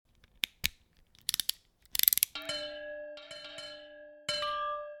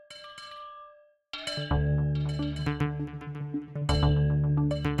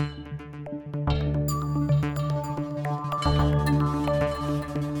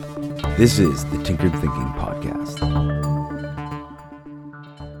This is the Tinkered Thinking Podcast.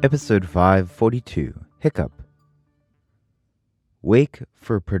 Episode 542, Hiccup. Wake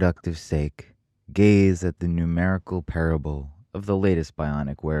for productive sake, gaze at the numerical parable of the latest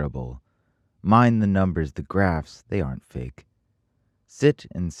bionic wearable. Mind the numbers, the graphs, they aren't fake. Sit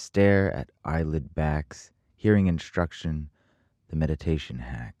and stare at eyelid backs, hearing instruction, the meditation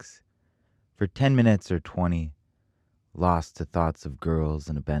hacks. For 10 minutes or 20, lost to thoughts of girls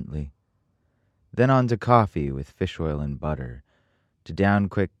in a Bentley. Then on to coffee with fish oil and butter, to down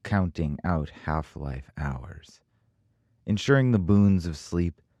quick counting out half-life hours. Ensuring the boons of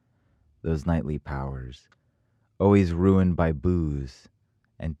sleep, those nightly powers, always ruined by booze,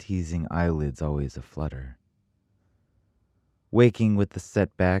 and teasing eyelids always aflutter. Waking with the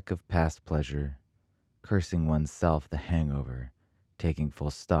setback of past pleasure, cursing oneself the hangover, taking full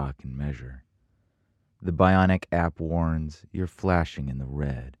stock and measure. The bionic app warns you're flashing in the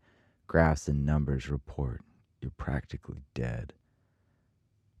red. Graphs and numbers report you're practically dead.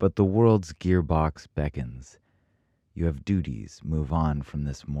 But the world's gearbox beckons. You have duties, move on from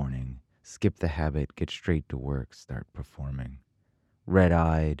this morning. Skip the habit, get straight to work, start performing.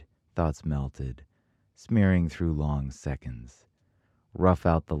 Red-eyed, thoughts melted, smearing through long seconds. Rough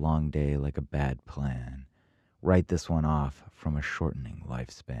out the long day like a bad plan. Write this one off from a shortening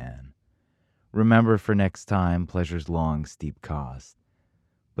lifespan. Remember for next time pleasure's long, steep cost.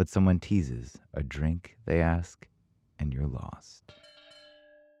 But someone teases, a drink, they ask, and you're lost.